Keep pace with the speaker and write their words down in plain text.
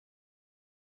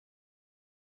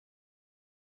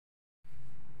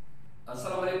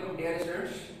Assalamu alaikum dear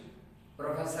students,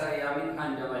 Professor Yamin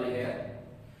Jamali here.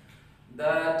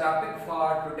 The topic for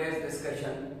today's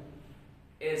discussion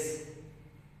is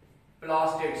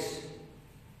plastids.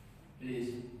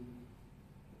 Please.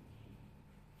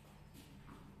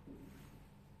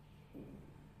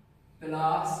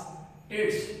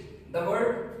 Plastids. The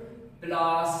word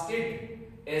plastid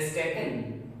is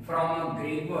taken from a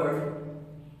Greek word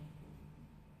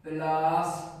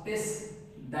plastis,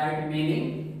 that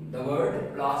meaning the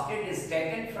word plastid is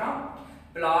taken from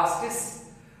plastis,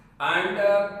 and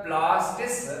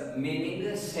plastis meaning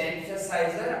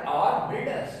synthesizer or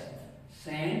builders.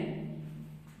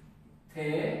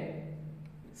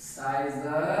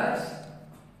 Synthesizers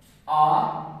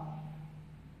or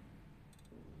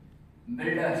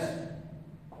builders.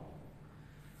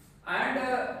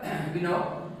 And we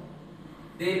know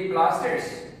the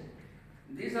plastids,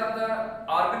 these are the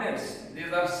organelles.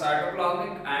 These are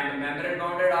cytoplasmic and membrane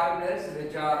bounded organelles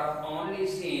which are only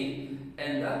seen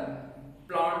in the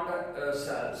plant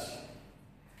cells.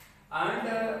 And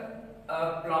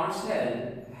a plant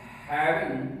cell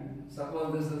having,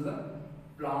 suppose this is the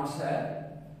plant cell,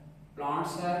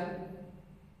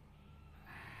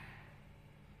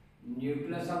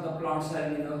 nucleus of the plant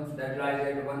cell, that lies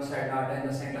at one side, not in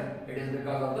the center. It is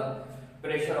because of the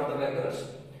pressure of the vectors.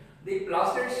 The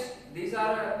plastids, these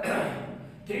are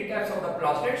three types of the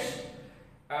plastids.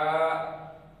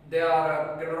 They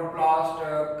are chloroplast,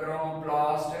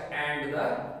 chromoplast, and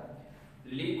the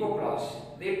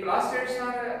leucoplast. The plastids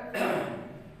are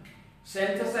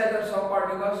synthesizers so called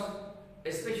because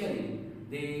especially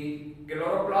the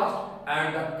chloroplast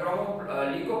and the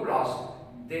leucoplast,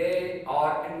 they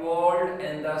are involved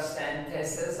in the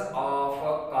synthesis of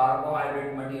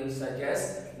carbohydrate materials such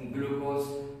as glucose,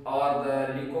 or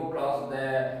the leucoplast,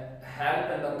 they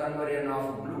help in the conversion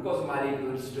of glucose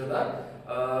molecules to the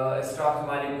starch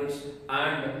molecules,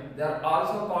 and they are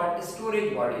also called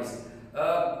storage bodies.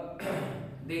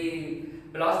 The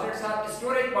plastids are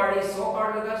storage bodies so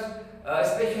called because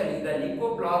especially the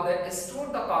leucoplast, they store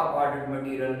the carbohydrate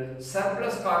material.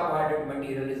 Surplus carbohydrate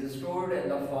material is stored in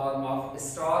the form of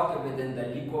starch within the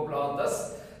leucoplast.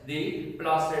 Thus, the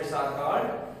plastids are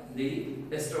called the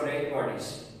storage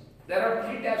bodies. There are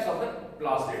three types of the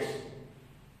plastids.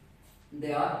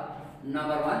 They are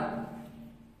number one,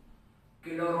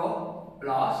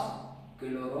 chloroplast.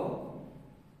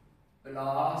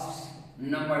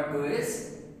 Number two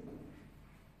is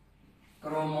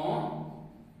chromoplast,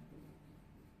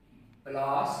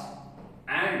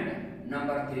 and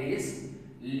number three is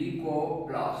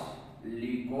leucoplast.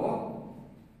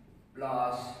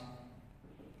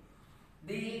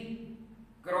 The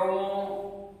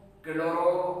chloro,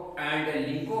 and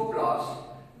leucoplast,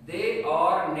 they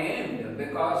are named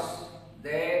because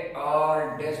they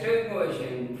are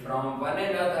distinguishing from one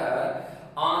another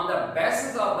on the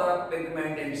basis of the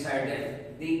pigment inside them.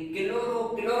 The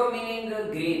chloro meaning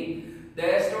green.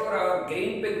 They store a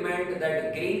green pigment.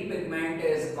 That green pigment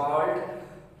is called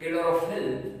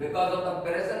chlorophyll. Because of the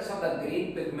presence of the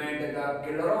green pigment, the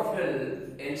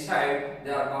chlorophyll inside,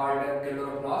 they are called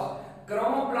chloroplast.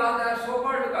 Chromoplast, they are so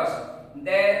called because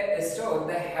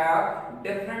they have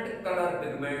different color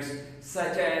pigments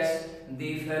such as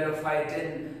the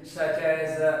phenolphthalein, such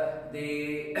as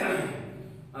the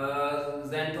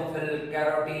xanthophyll,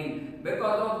 carotene.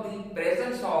 Because of the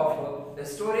presence of the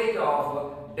storage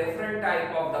of different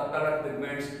type of the color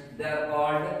pigments, they are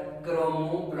called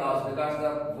chromoplast, because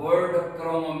the word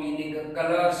chromo meaning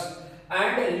colors,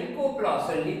 and leucoplast,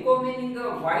 leuco meaning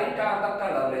white or the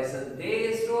colorless.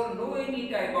 They store no any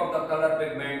type of the color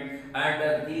pigment,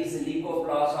 and these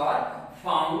leucoplasts are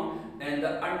found in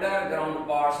the underground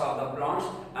parts of the plants,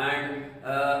 and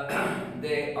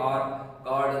they are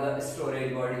called the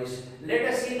storage bodies. Let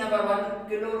us see number one,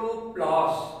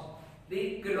 chloroplast.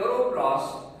 The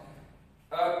chloroplast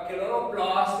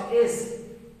is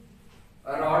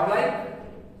a rod-like.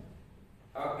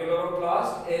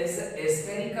 Chloroplast is a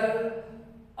spherical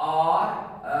or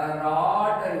a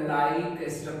rod-like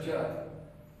structure.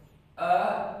 A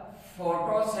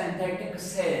photosynthetic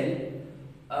cell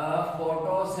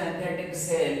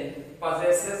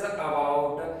possesses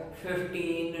about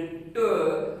 15 to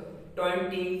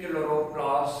 20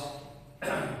 chloroplasts.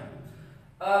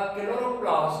 A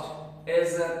chloroplast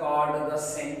is called the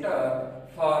center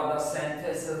for the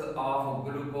synthesis of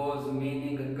glucose,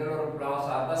 meaning chloroplasts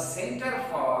are the center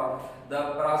for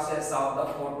the process of the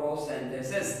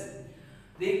photosynthesis.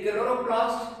 The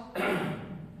chloroplast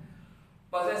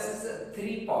possesses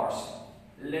three parts.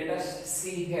 Let us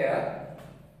see here.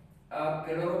 A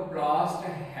chloroplast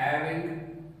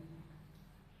having,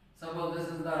 suppose this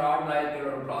is the rod-like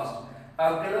chloroplast. A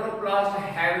chloroplast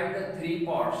having the three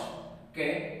parts.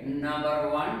 Okay, number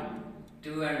 1,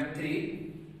 2 and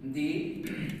 3. The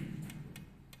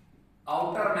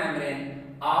outer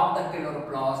membrane of the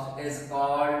chloroplast is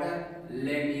called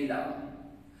lamella.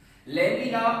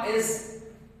 Lamella is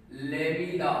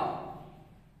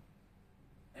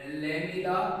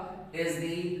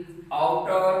the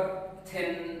outer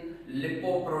thin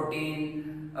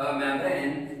lipoprotein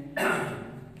membrane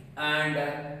and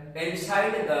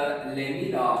inside the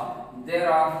lamella there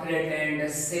are fillet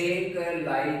and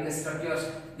sac-like structures.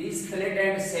 These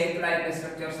fillet and sac-like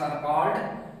structures are called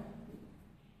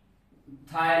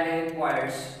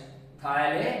thylakoids.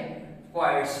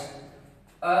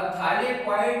 A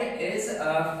thylakoid is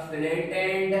a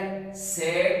flattened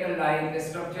sac-like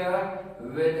structure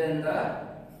within the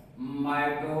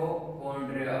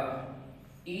mitochondria.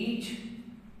 Each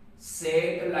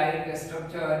sac-like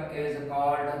structure is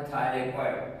called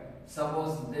thylakoid.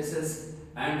 Suppose this is,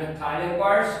 and the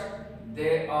thylakoids,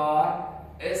 they are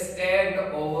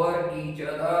stacked over each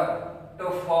other to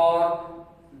form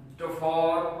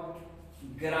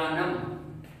granum.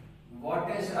 What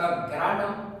is a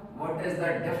granum? What is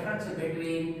the difference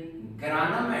between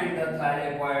granum and the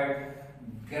thylakoid?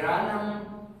 Granum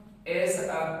is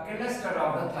a cluster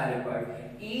of the thylakoid.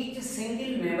 Each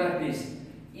single member, please.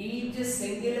 Each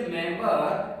single member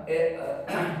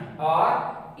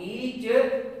or each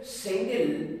single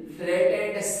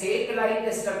flattened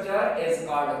sac-like structure is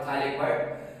called thylakoid.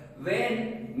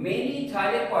 When many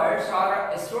thylakoids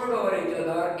are stored over each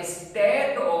other,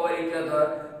 stacked over each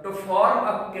other to form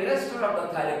a cluster of the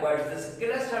thylakoids, this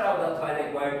cluster of the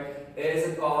thylakoid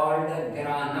is called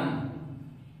granum.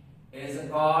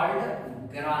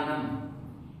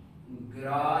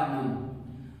 Granum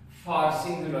for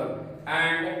singular,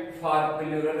 and for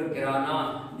plural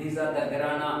grana. These are the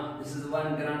grana. This is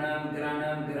one granum,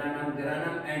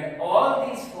 and all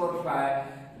these 4 or 5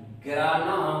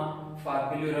 grana for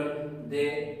plural.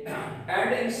 They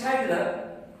and inside the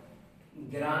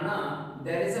grana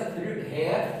there is a fluid.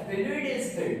 Here fluid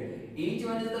is filled. Each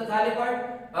one is the thylakoid.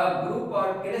 A group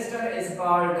or cluster is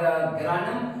called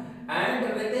granum,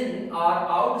 and within or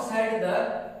outside the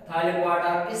thylakoid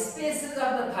are spaces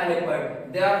of the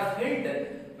thylakoid. They are filled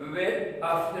with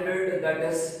a fluid.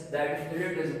 That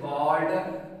fluid is called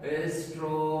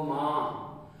stroma.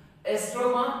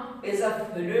 Stroma is a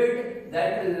fluid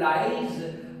that lies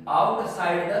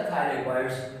outside the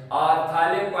thylakoids. Our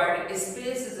thylakoid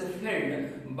space is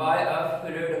filled by a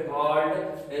fluid called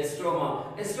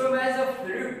stroma. Stroma is a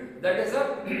fluid that is a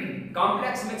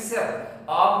complex mixture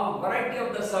of variety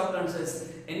of the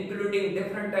substances, including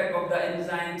different type of the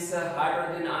enzymes,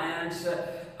 hydrogen ions,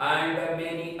 and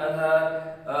many other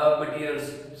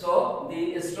materials. So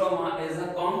the stroma is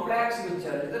a complex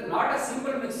mixture. It is not a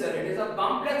simple mixture. It is a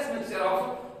complex mixture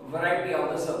of variety of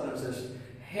the substances.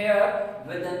 Here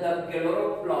within the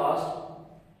chloroplast,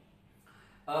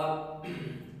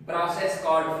 process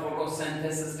called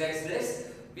photosynthesis takes place.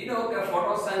 We know that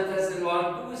photosynthesis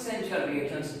involves 2 essential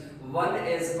reactions. One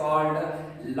is called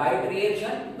light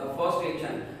reaction, the first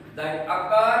reaction that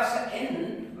occurs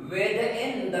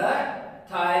within the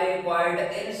thylakoid,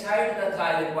 inside the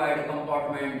thylakoid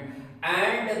compartment,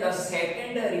 and the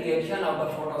second reaction of the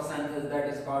photosynthesis, that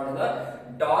is called the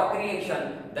dark reaction.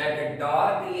 That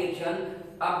dark reaction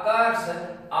occurs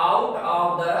out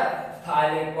of the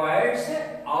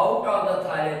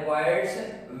thylakoids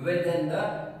within the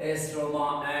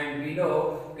stroma, and we know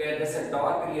that this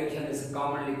dark reaction is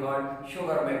commonly called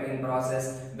sugar making process,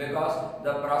 because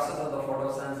the process of the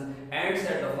photosynthesis ends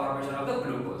at the formation of the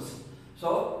glucose.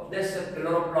 So this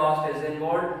chloroplast is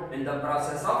involved in the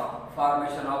process of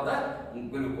formation of the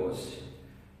glucose.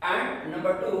 And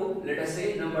number 2, let us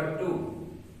say number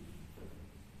 2,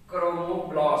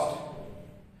 chromoplast.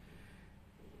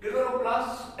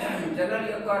 Chloroplasts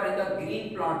generally occur in the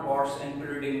green plant pots,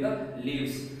 including the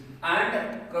leaves.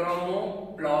 And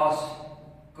chromoplast,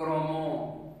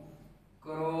 chromo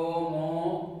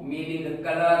meaning the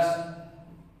colors,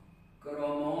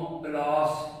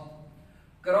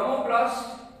 chromoplasts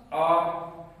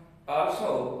are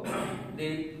also the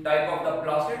type of the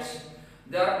plastids.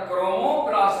 They are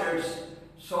chromoplastids,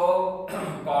 so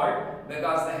called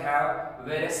because they have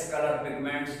various color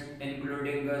pigments,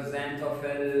 including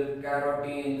xanthophyll,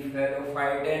 carotene,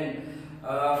 phyllophytin,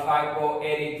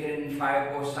 phycoerythrin,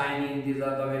 phycocyanin. These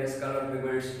are the various color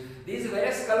pigments. These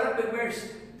various color pigments,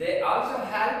 they also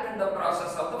help in the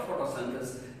process of the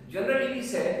photosynthesis. Generally we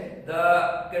say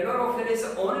the chlorophyll is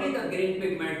only the green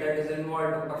pigment that is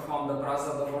involved to perform the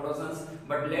process of the photosynthesis,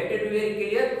 but let it be very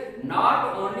clear,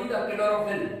 not only the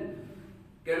chlorophyll.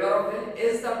 Chlorophyll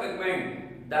is the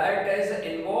pigment that is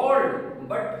involved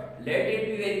But let it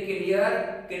be very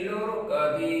clear, the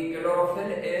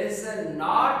chlorophyll is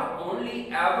not only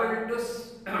able to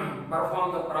perform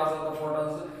the process of the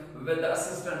photons with the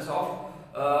assistance of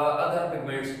other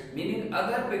pigments, meaning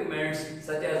other pigments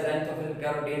such as xanthophyll,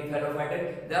 carotene,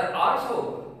 phenolphthalein, they are also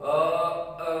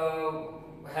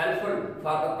helpful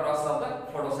for the process of the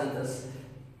photosynthesis.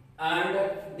 And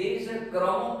these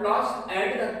chromoplasts and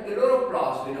the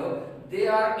chloroplasts, they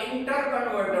are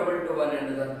interconvertible to one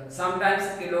another. Sometimes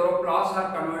chloroplasts are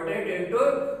converted into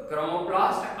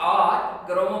chromoplasts, or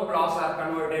chromoplasts are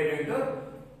converted into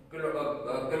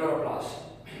chloroplasts.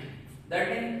 That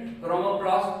means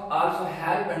chromoplasts also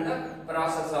help in the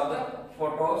process of the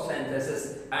photosynthesis.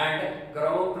 And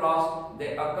chromoplasts,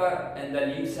 they occur in the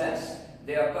leaf cells,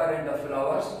 they occur in the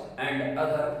flowers and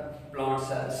other plant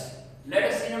cells. Let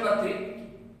us see number 3.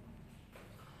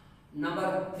 Number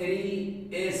 3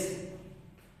 is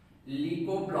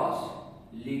leucoplast.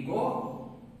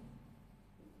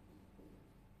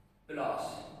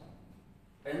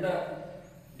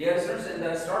 Dear students, in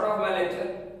the start of my lecture,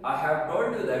 I have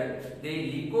told you that the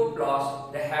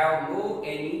leucoplasts, they have no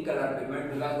any color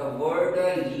pigment, because the word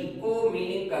leuco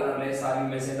meaning colorless, or you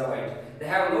may say the white. They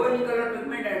have no any color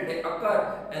pigment and they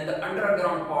occur in the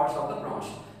underground parts of the plants.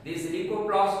 These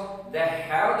leucoplasts, they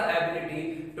have the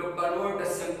ability to convert a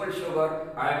simple sugar,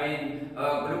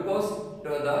 glucose, to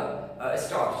the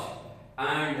starch,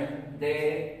 and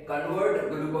they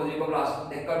convert leucoplasts.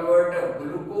 They convert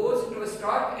glucose to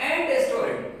starch and they store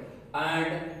it. And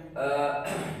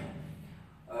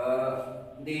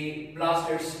the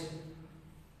plastids,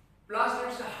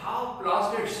 how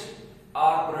plastids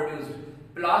are produced?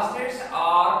 Plastids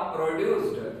are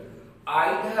produced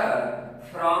either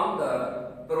from the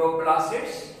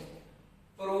proplastids,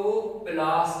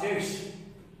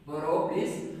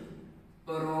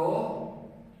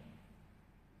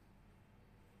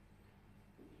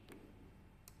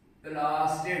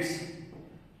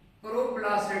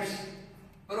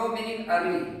 pro meaning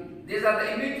early. These are the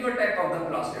immature type of the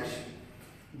plastids.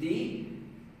 The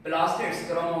plastids,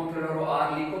 chromochloro or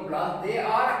leucoplasts, they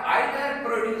are either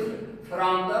produced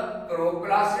from the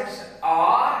proplastids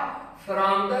or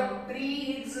from the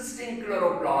pre-existing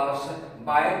chloroplasts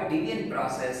by division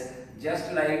process.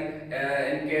 Just like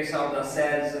in case of the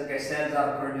cells, cells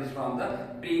are produced from the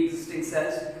pre-existing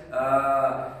cells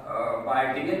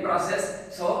by division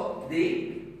process. So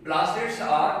the plastids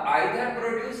are either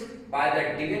produced by the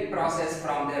division process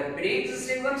from their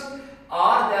pre-existing ones,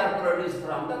 or they are produced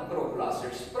from the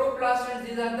proplastids. Proplastids,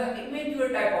 these are the immature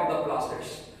type of the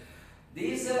plastids.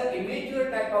 These immature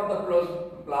type of the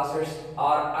plastids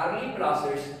are early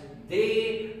plastids.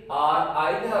 They are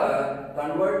either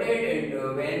converted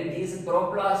into, when these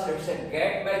proplastids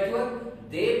get mature,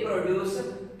 they produce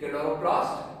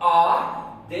chloroplast,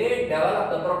 or they develop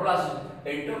the proplast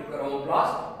into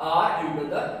chromoplast or into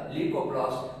the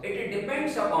leucoplast. It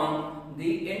depends upon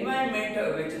the environment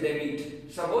which they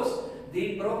meet. Suppose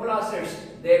the proplastids,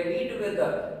 they meet with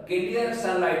the clear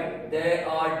sunlight, they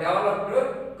are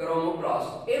developed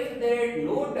chromoplast. If they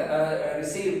don't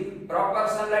receive proper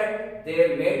sunlight,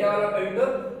 they may develop into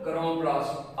chromoplast.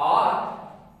 Or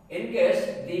in case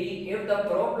if the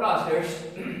proplastids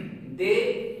they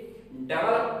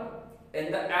develop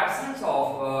in the absence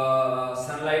of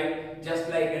sunlight, just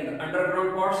like in the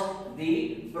underground parts,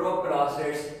 the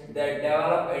proplastids, they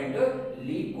develop into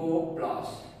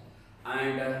leucoplasts.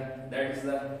 And that is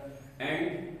the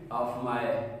end of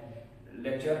my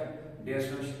lecture. Dear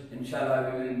students,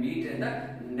 inshallah we will meet in the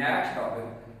next topic.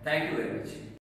 Thank you very much.